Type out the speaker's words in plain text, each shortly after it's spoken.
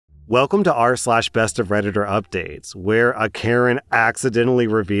Welcome to r/Bestof Redditor updates, where a Karen accidentally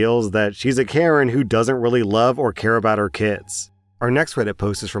reveals that she's a Karen who doesn't really love or care about her kids. Our next Reddit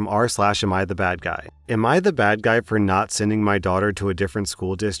post is from r/Am I the Bad Guy? Am I the bad guy for not sending my daughter to a different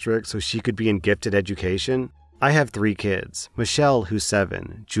school district so she could be in gifted education? I have 3 kids, Michelle, who's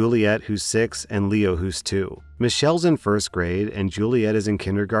 7, Juliet, who's 6, and Leo, who's 2. Michelle's in 1st grade, and Juliet is in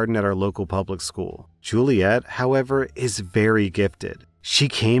kindergarten at our local public school. Juliet, however, is very gifted. She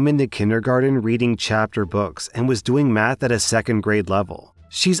came into kindergarten reading chapter books and was doing math at a 2nd grade level.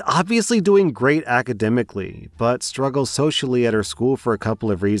 She's obviously doing great academically, but struggles socially at her school for a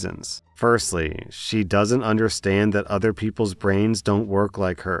couple of reasons. Firstly, she doesn't understand that other people's brains don't work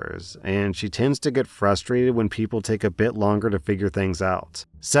like hers, and she tends to get frustrated when people take a bit longer to figure things out.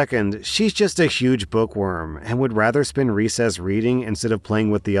 Second, she's just a huge bookworm and would rather spend recess reading instead of playing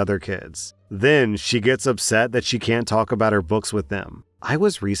with the other kids. Then she gets upset that she can't talk about her books with them. I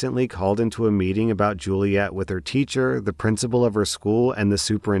was recently called into a meeting about Juliet with her teacher, the principal of her school, and the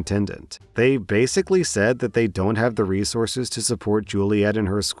superintendent. They basically said that they don't have the resources to support Juliet in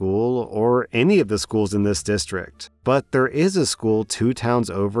her school or any of the schools in this district. But there is a school 2 towns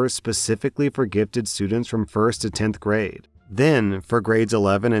over specifically for gifted students from 1st to 10th grade. Then, for grades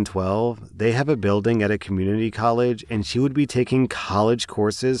 11 and 12, they have a building at a community college, and she would be taking college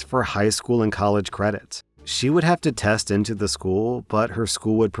courses for high school and college credit. She would have to test into the school, but her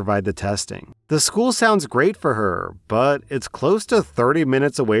school would provide the testing. The school sounds great for her, but it's close to 30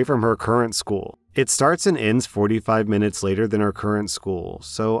 minutes away from her current school. It starts and ends 45 minutes later than her current school,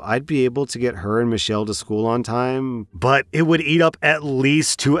 so I'd be able to get her and Michelle to school on time, but it would eat up at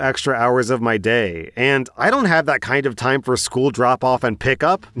least 2 extra hours of my day, and I don't have that kind of time for school drop-off and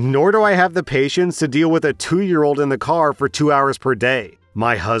pickup, nor do I have the patience to deal with a 2-year-old in the car for 2 hours per day.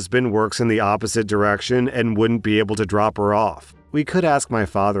 My husband works in the opposite direction and wouldn't be able to drop her off. We could ask my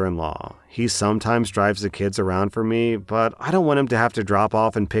father-in-law. He sometimes drives the kids around for me, but I don't want him to have to drop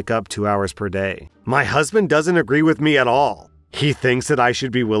off and pick up 2 hours per day. My husband doesn't agree with me at all. He thinks that I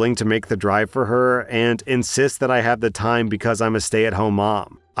should be willing to make the drive for her and insists that I have the time because I'm a stay-at-home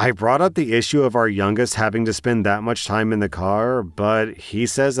mom. I brought up the issue of our youngest having to spend that much time in the car, but he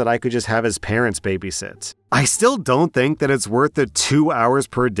says that I could just have his parents babysit. I still don't think that it's worth the 2 hours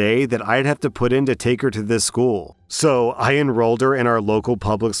per day that I'd have to put in to take her to this school. So I enrolled her in our local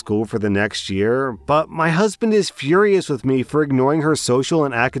public school for the next year, but my husband is furious with me for ignoring her social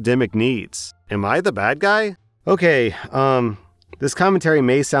and academic needs. Am I the bad guy? Okay, this commentary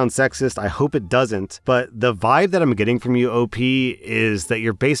may sound sexist, I hope it doesn't, but the vibe that I'm getting from you, OP, is that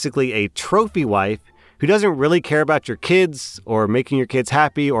you're basically a trophy wife who doesn't really care about your kids or making your kids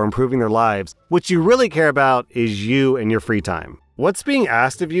happy or improving their lives. What you really care about is you and your free time. What's being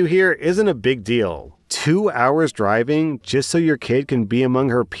asked of you here isn't a big deal. 2 hours driving just so your kid can be among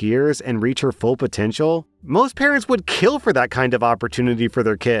her peers and reach her full potential? Most parents would kill for that kind of opportunity for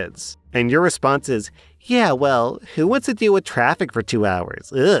their kids. And your response is, yeah, well, who wants to deal with traffic for 2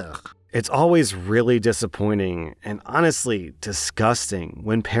 hours? Ugh. It's always really disappointing and honestly disgusting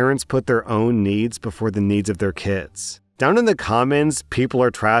when parents put their own needs before the needs of their kids. Down in the comments, people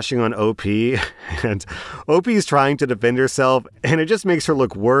are trashing on OP, and OP's trying to defend herself, and it just makes her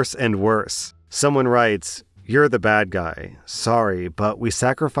look worse and worse. Someone writes, "You're the bad guy. Sorry, but we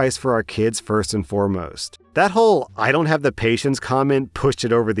sacrifice for our kids first and foremost." That whole "I don't have the patience" comment pushed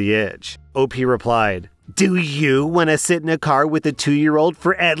it over the edge. OP replied, "Do you want to sit in a car with a 2-year-old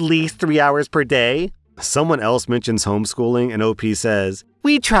for at least 3 hours per day?" Someone else mentions homeschooling, and OP says,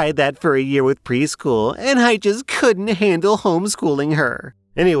 "We tried that for a year with preschool, and I just couldn't handle homeschooling her."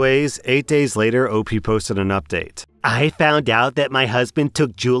 Anyways, 8 days later, OP posted an update. "I found out that my husband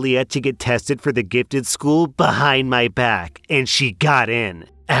took Juliet to get tested for the gifted school behind my back, and she got in.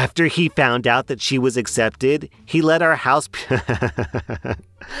 After he found out that she was accepted, he let our house...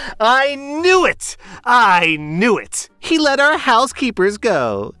 I knew it! I knew it! He let our housekeepers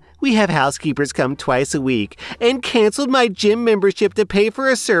go. We have housekeepers come twice a week and canceled my gym membership to pay for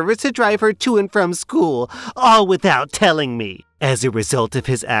a service to drive her to and from school, all without telling me. As a result of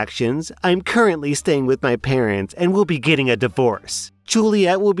his actions, I'm currently staying with my parents and will be getting a divorce.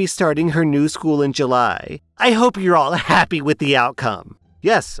 Juliet will be starting her new school in July. I hope you're all happy with the outcome."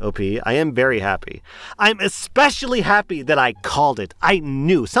 Yes, OP, I am very happy. I'm especially happy that I called it. I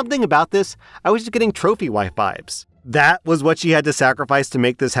knew something about this. I was just getting trophy wife vibes. That was what she had to sacrifice to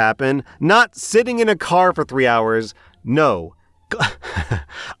make this happen. Not sitting in a car for 3 hours. No.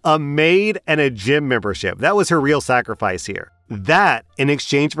 A maid and a gym membership. That was her real sacrifice here. That in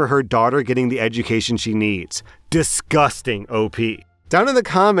exchange for her daughter getting the education she needs. Disgusting, OP. Down in the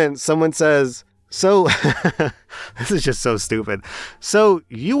comments, someone says, So, this is just so stupid. So,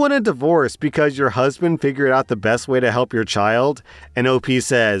 you want a divorce because your husband figured out the best way to help your child? And OP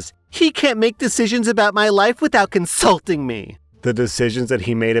says, he can't make decisions about my life without consulting me. The decisions that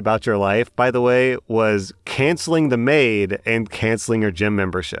he made about your life, by the way, was canceling the maid and canceling your gym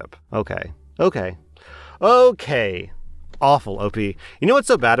membership. Okay. Awful, OP. You know what's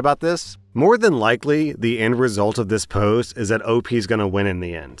so bad about this? More than likely, the end result of this post is that OP is going to win in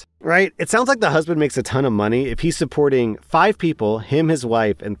the end, right? It sounds like the husband makes a ton of money if he's supporting 5 people, him, his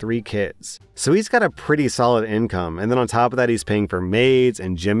wife, and 3 kids. So he's got a pretty solid income. And then on top of that, he's paying for maids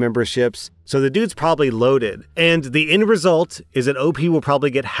and gym memberships. So the dude's probably loaded. And the end result is that OP will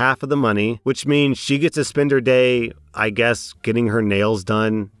probably get half of the money, which means she gets to spend her day, I guess, getting her nails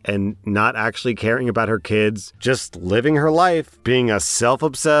done and not actually caring about her kids, just living her life, being a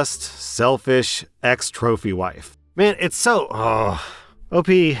self-obsessed, selfish ex-trophy wife. Man, it's so... OP,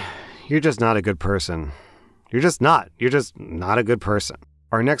 you're just not a good person. You're just not a good person.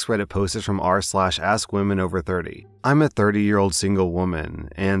 Our next Reddit post is from r/AskWomenOver30. I'm a 30-year-old single woman,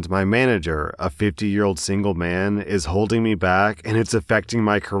 and my manager, a 50-year-old single man, is holding me back and it's affecting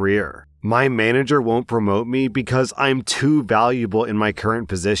my career. My manager won't promote me because I'm too valuable in my current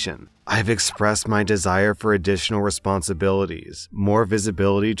position. I've expressed my desire for additional responsibilities, more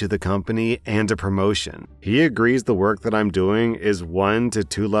visibility to the company, and a promotion. He agrees the work that I'm doing is 1 to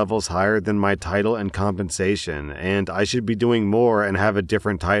 2 levels higher than my title and compensation, and I should be doing more and have a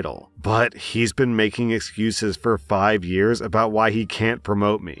different title. But he's been making excuses for 5 years about why he can't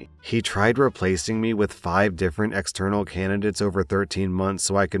promote me. He tried replacing me with 5 different external candidates over 13 months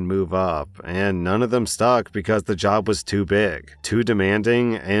so I could move up, and none of them stuck because the job was too big, too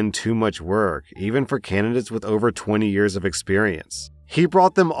demanding, and too much work, even for candidates with over 20 years of experience. He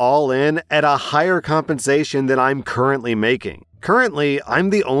brought them all in at a higher compensation than I'm currently making. Currently, I'm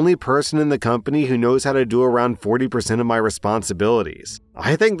the only person in the company who knows how to do around 40% of my responsibilities.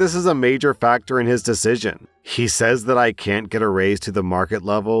 I think this is a major factor in his decision. He says that I can't get a raise to the market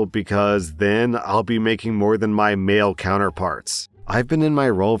level because then I'll be making more than my male counterparts. I've been in my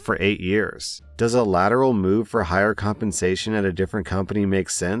role for 8 years. Does a lateral move for higher compensation at a different company make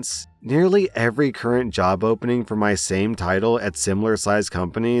sense? Nearly every current job opening for my same title at similar sized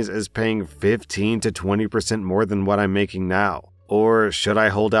companies is paying 15 to 20% more than what I'm making now. Or should I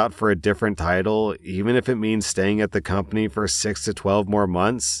hold out for a different title, even if it means staying at the company for 6 to 12 more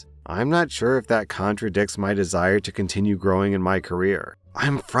months? I'm not sure if that contradicts my desire to continue growing in my career.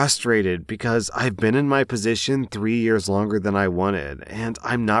 I'm frustrated because I've been in my position 3 years longer than I wanted, and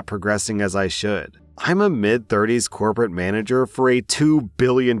I'm not progressing as I should. I'm a mid-30s corporate manager for a $2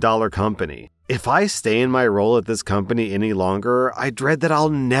 billion company. If I stay in my role at this company any longer, I dread that I'll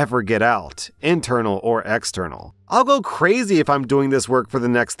never get out, internal or external. I'll go crazy if I'm doing this work for the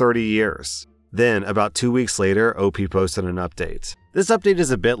next 30 years. Then, about 2 weeks later, OP posted an update. This update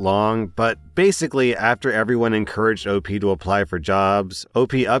is a bit long, but basically after everyone encouraged OP to apply for jobs,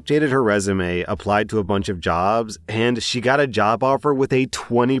 OP updated her resume, applied to a bunch of jobs, and she got a job offer with a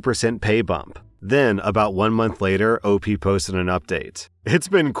 20% pay bump. Then, about 1 month later, OP posted an update. It's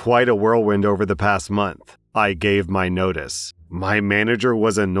been quite a whirlwind over the past month. I gave my notice. My manager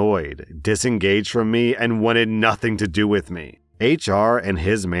was annoyed, disengaged from me, and wanted nothing to do with me. HR and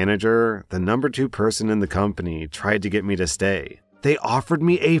his manager, the number 2 person in the company, tried to get me to stay. They offered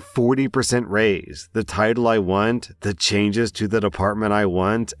me a 40% raise, the title I want, the changes to the department I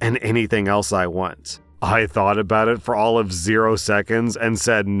want, and anything else I want. I thought about it for all of 0 seconds and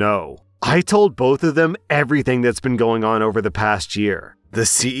said no. I told both of them everything that's been going on over the past year. The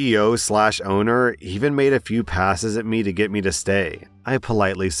CEO/owner even made a few passes at me to get me to stay. I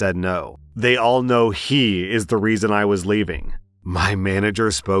politely said no. They all know he is the reason I was leaving. My manager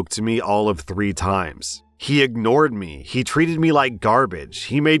spoke to me all of 3 times. He ignored me. He treated me like garbage.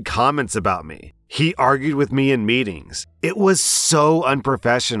 He made comments about me. He argued with me in meetings. It was so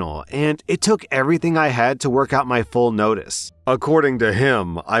unprofessional, and it took everything I had to work out my full notice. According to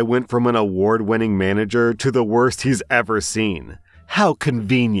him, I went from an award-winning manager to the worst he's ever seen. How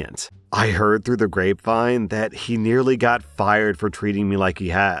convenient. I heard through the grapevine that he nearly got fired for treating me like he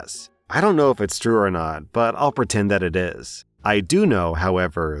has. I don't know if it's true or not, but I'll pretend that it is. I do know,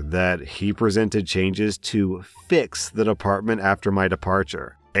 however, that he presented changes to fix the department after my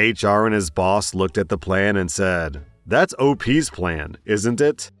departure. HR and his boss looked at the plan and said, "That's OP's plan, isn't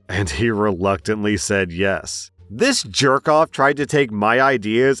it?" And he reluctantly said yes. This jerk-off tried to take my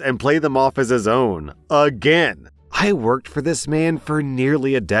ideas and play them off as his own. Again. I worked for this man for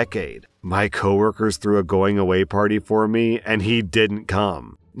nearly a decade. My coworkers threw a going-away party for me, and he didn't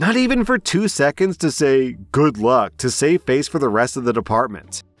come. Not even for 2 seconds to say good luck to save face for the rest of the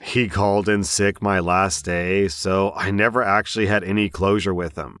department. He called in sick my last day, so I never actually had any closure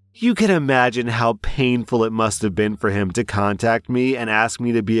with him. You can imagine how painful it must have been for him to contact me and ask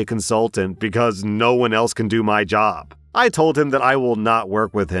me to be a consultant because no one else can do my job. I told him that I will not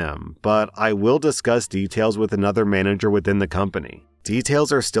work with him, but I will discuss details with another manager within the company.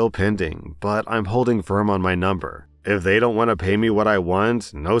 Details are still pending, but I'm holding firm on my number. If they don't want to pay me what I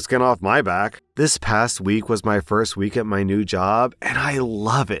want, no skin off my back. This past week was my first week at my new job, and I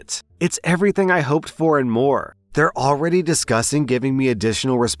love it. It's everything I hoped for and more. They're already discussing giving me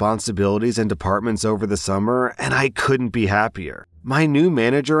additional responsibilities and departments over the summer, and I couldn't be happier. My new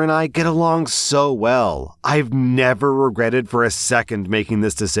manager and I get along so well. I've never regretted for a second making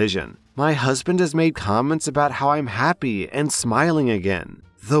this decision. My husband has made comments about how I'm happy and smiling again.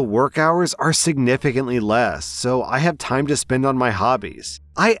 The work hours are significantly less, so I have time to spend on my hobbies.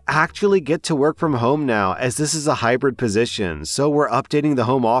 I actually get to work from home now as this is a hybrid position, so we're updating the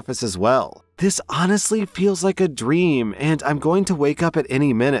home office as well. This honestly feels like a dream, and I'm going to wake up at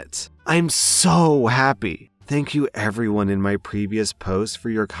any minute. I'm so happy. Thank you everyone in my previous posts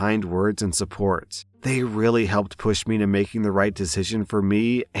for your kind words and support. They really helped push me to making the right decision for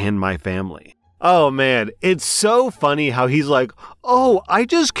me and my family. Oh man, it's so funny how he's like, oh, I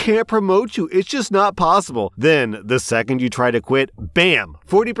just can't promote you. It's just not possible. Then the second you try to quit, bam,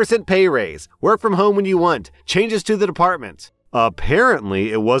 40% pay raise, work from home when you want, changes to the department.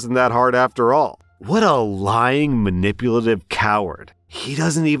 Apparently, it wasn't that hard after all. What a lying, manipulative coward. He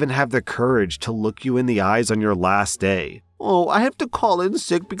doesn't even have the courage to look you in the eyes on your last day. Oh, I have to call in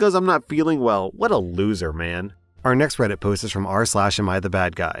sick because I'm not feeling well. What a loser, man. Our next Reddit post is from rSlash Am I the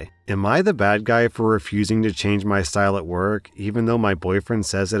Bad Guy? Am I the bad guy for refusing to change my style at work, even though my boyfriend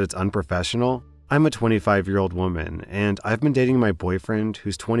says that it's unprofessional? I'm a 25-year-old woman, and I've been dating my boyfriend,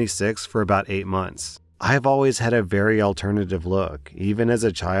 who's 26, for about 8 months. I've always had a very alternative look, even as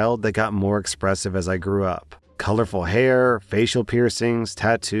a child that got more expressive as I grew up. Colorful hair, facial piercings,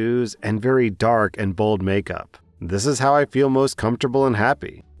 tattoos, and very dark and bold makeup. This is how I feel most comfortable and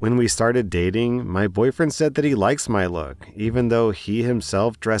happy. When we started dating, my boyfriend said that he likes my look, even though he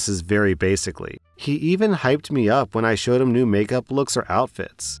himself dresses very basically. He even hyped me up when I showed him new makeup looks or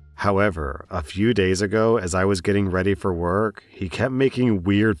outfits. However, a few days ago, as I was getting ready for work, he kept making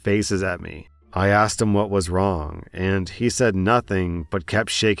weird faces at me. I asked him what was wrong, and he said nothing but kept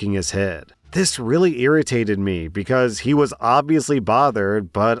shaking his head. This really irritated me because he was obviously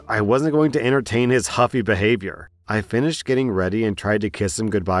bothered, but I wasn't going to entertain his huffy behavior. I finished getting ready and tried to kiss him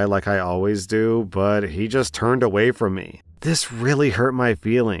goodbye like I always do, but he just turned away from me. This really hurt my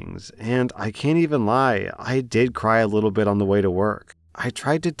feelings, and I can't even lie, I did cry a little bit on the way to work. I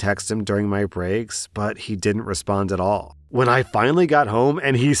tried to text him during my breaks, but he didn't respond at all. When I finally got home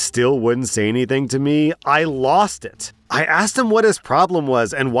and he still wouldn't say anything to me, I lost it. I asked him what his problem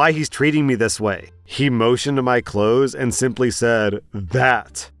was and why he's treating me this way. He motioned to my clothes and simply said,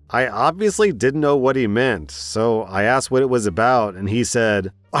 "That." I obviously didn't know what he meant, so I asked what it was about, and he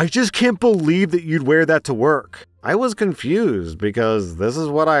said, "I just can't believe that you'd wear that to work." I was confused because this is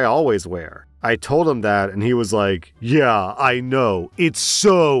what I always wear. I told him that, and he was like, "Yeah, I know. It's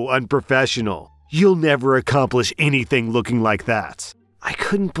so unprofessional. You'll never accomplish anything looking like that." I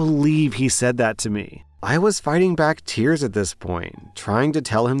couldn't believe he said that to me. I was fighting back tears at this point, trying to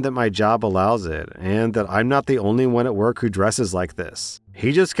tell him that my job allows it and that I'm not the only one at work who dresses like this.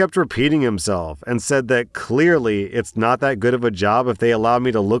 He just kept repeating himself and said that clearly it's not that good of a job if they allow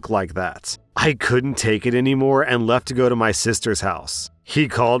me to look like that. I couldn't take it anymore and left to go to my sister's house. He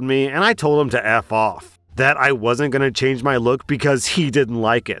called me and I told him to F off, that I wasn't going to change my look because he didn't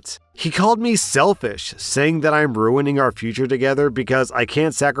like it. He called me selfish, saying that I'm ruining our future together because I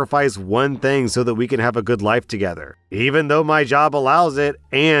can't sacrifice one thing so that we can have a good life together, even though my job allows it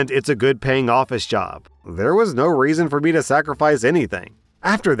and it's a good paying office job. There was no reason for me to sacrifice anything.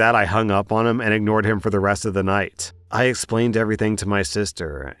 After that, I hung up on him and ignored him for the rest of the night. I explained everything to my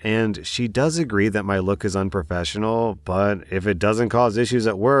sister, and she does agree that my look is unprofessional, but if it doesn't cause issues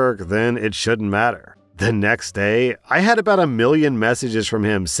at work, then it shouldn't matter. The next day, I had about 1 million messages from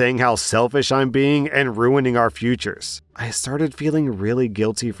him saying how selfish I'm being and ruining our futures. I started feeling really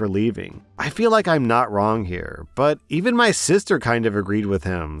guilty for leaving. I feel like I'm not wrong here, but even my sister kind of agreed with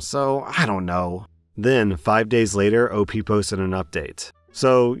him, so I don't know. Then, 5 days later, OP posted an update.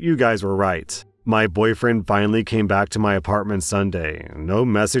 So, you guys were right. My boyfriend finally came back to my apartment Sunday. No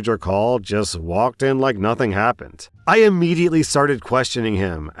message or call, just walked in like nothing happened. I immediately started questioning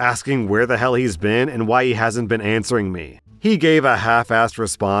him, asking where the hell he's been and why he hasn't been answering me. He gave a half-assed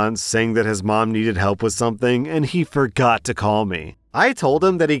response, saying that his mom needed help with something and he forgot to call me. I told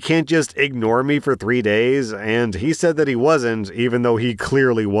him that he can't just ignore me for 3 days, and he said that he wasn't, even though he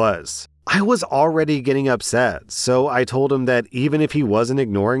clearly was. I was already getting upset, so I told him that even if he wasn't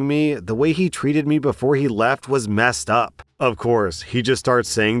ignoring me, the way he treated me before he left was messed up. Of course, he just starts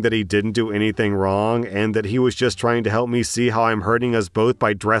saying that he didn't do anything wrong and that he was just trying to help me see how I'm hurting us both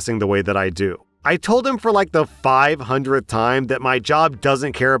by dressing the way that I do. I told him for like the 500th time that my job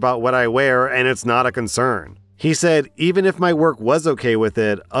doesn't care about what I wear and it's not a concern. He said even if my work was okay with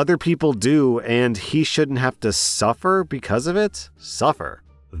it, other people do, and he shouldn't have to suffer because of it? Suffer.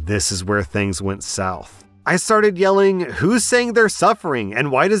 This is where things went south. I started yelling, "Who's saying they're suffering,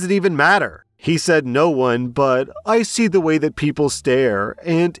 and why does it even matter?" He said no one, but I see the way that people stare,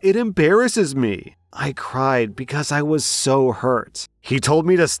 and it embarrasses me. I cried because I was so hurt. He told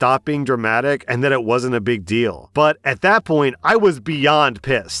me to stop being dramatic and that it wasn't a big deal. But at that point, I was beyond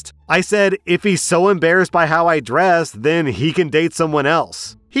pissed. I said, if he's so embarrassed by how I dress, then he can date someone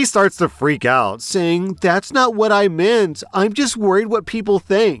else. He starts to freak out, saying, "That's not what I meant. I'm just worried what people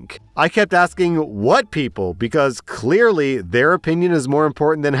think." I kept asking, what people? Because clearly their opinion is more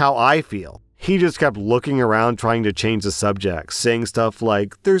important than how I feel. He just kept looking around trying to change the subject, saying stuff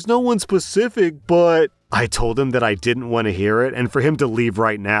like, "There's no one specific, but..." I told him that I didn't want to hear it and for him to leave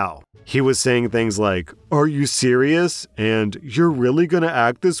right now. He was saying things like, "Are you serious? And you're really gonna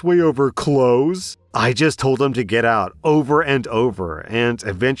act this way over clothes?" I just told him to get out over and over, and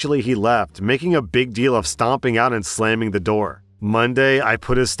eventually he left, making a big deal of stomping out and slamming the door. Monday, I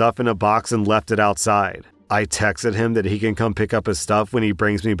put his stuff in a box and left it outside. I texted him that he can come pick up his stuff when he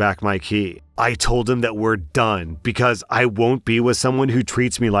brings me back my key. I told him that we're done because I won't be with someone who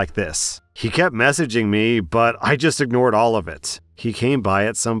treats me like this. He kept messaging me, but I just ignored all of it. He came by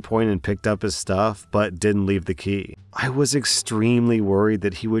at some point and picked up his stuff, but didn't leave the key. I was extremely worried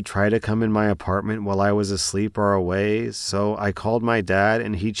that he would try to come in my apartment while I was asleep or away, so I called my dad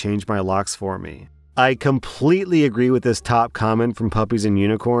and he changed my locks for me. I completely agree with this top comment from Puppies and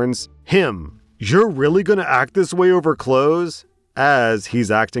Unicorns. Him. "You're really gonna act this way over clothes?" As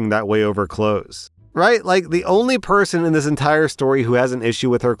he's acting that way over clothes. Right? Like, the only person in this entire story who has an issue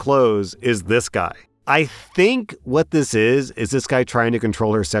with her clothes is this guy. I think what this is this guy trying to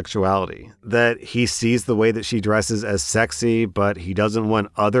control her sexuality. That he sees the way that she dresses as sexy, but he doesn't want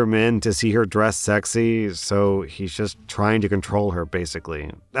other men to see her dress sexy, so he's just trying to control her,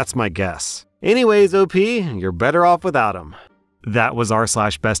 basically. That's my guess. Anyways, OP, you're better off without him. That was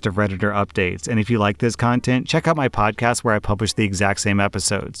r/Best of Redditor updates, and if you like this content, check out my podcast where I publish the exact same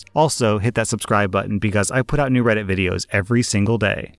episodes. Also, hit that subscribe button because I put out new Reddit videos every single day.